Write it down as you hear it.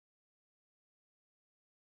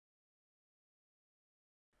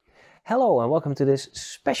Hello and welcome to this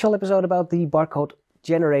special episode about the barcode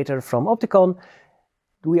generator from Opticon.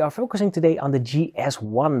 We are focusing today on the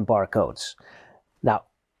GS1 barcodes. Now,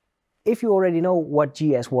 if you already know what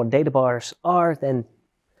GS1 data bars are, then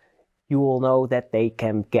you will know that they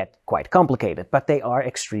can get quite complicated, but they are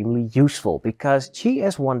extremely useful because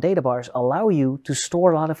GS1 data bars allow you to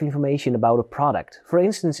store a lot of information about a product. For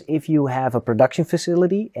instance, if you have a production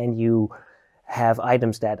facility and you have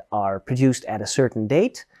items that are produced at a certain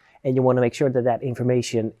date, and you want to make sure that that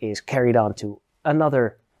information is carried on to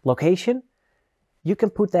another location, you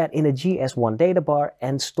can put that in a GS1 data bar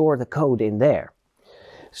and store the code in there.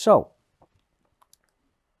 So,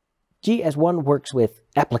 GS1 works with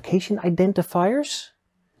application identifiers,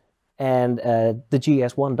 and the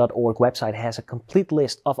gs1.org website has a complete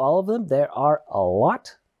list of all of them. There are a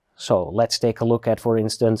lot. So let's take a look at, for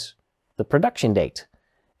instance, the production date.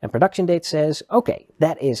 And production date says, okay,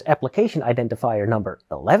 that is application identifier number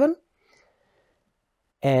 11.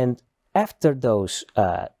 And after those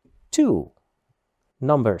two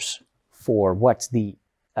numbers for what the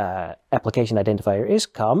application identifier is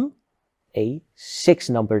come a 6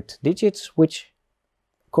 numbered digits, which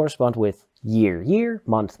correspond with year, year,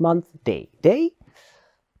 month, month, day, day.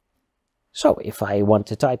 So if I want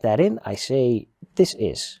to type that in, I say this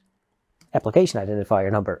is application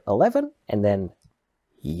identifier number 11, and then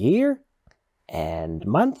year and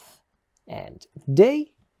month and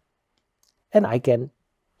day, and I can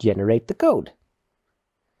generate the code.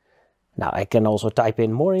 Now I can also type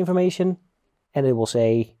in more information and it will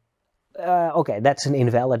say, okay, that's an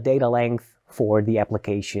invalid data length for the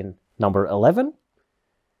application number 11.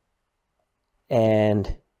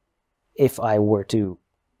 And if I were to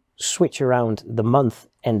switch around the month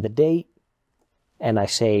and the day, and I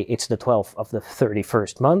say it's the 12th of the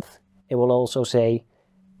 31st month, it will also say,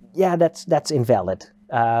 yeah, that's invalid.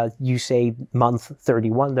 You say month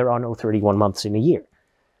 31, there are no 31 months in a year.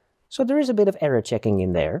 So there is a bit of error checking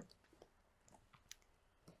in there.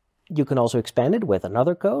 You can also expand it with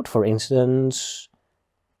another code. For instance,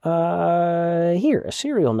 here, a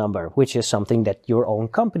serial number, which is something that your own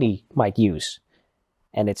company might use.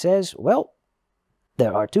 And it says, well,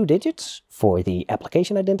 there are 2 digits for the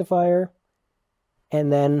application identifier,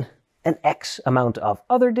 and then an X amount of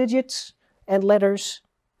other digits and letters,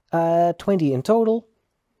 20 in total,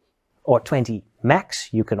 or 20 max.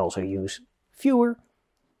 You can also use fewer.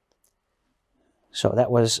 So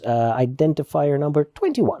that was identifier number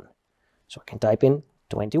 21. So I can type in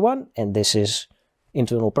 21, and this is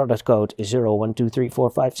internal product code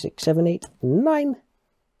 0123456789.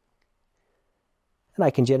 And I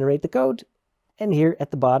can generate the code, and here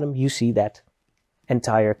at the bottom you see that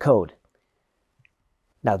entire code.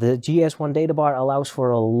 Now, the GS1 data bar allows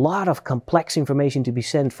for a lot of complex information to be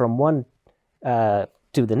sent from one to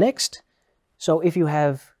the next. So if you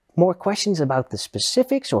have more questions about the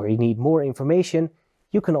specifics or you need more information,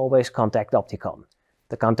 you can always contact Opticon.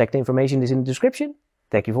 The contact information is in the description.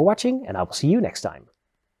 Thank you for watching, and I will see you next time.